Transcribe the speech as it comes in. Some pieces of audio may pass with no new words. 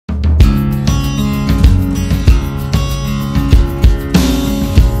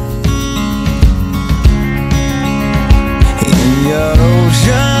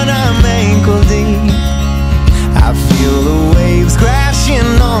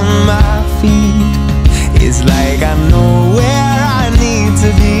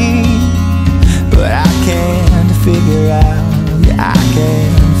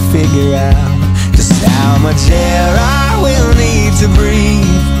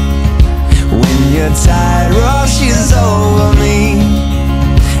tide rushes over me.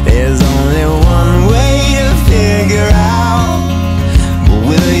 There's only one way to figure out, but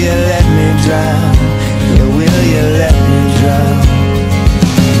will you let me drown? Yeah, will you let me drown?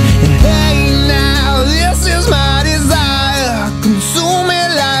 And hey now, this is my desire, consume me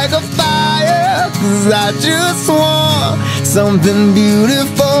like a fire, 'cause I just want something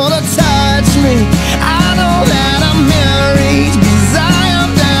beautiful to touch me. I know that I'm married, 'cause I am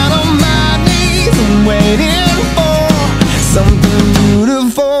down on my knees and waiting for something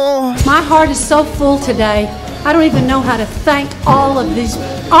beautiful. My heart is so full today. I don't even know how to thank all of these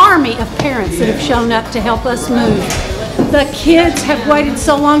army of parents that have shown up to help us move. The kids have waited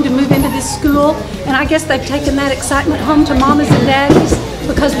so long to move into this school, and I guess they've taken that excitement home to mamas and daddies,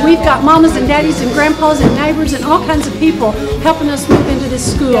 because we've got mamas and daddies and grandpas and neighbors and all kinds of people helping us move into this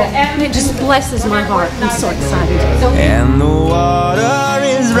school, and it just blesses my heart. I'm so excited. And the water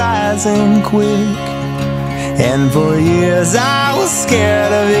is rising quick, and for years I was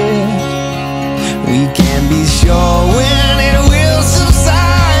scared of it. We can't be sure when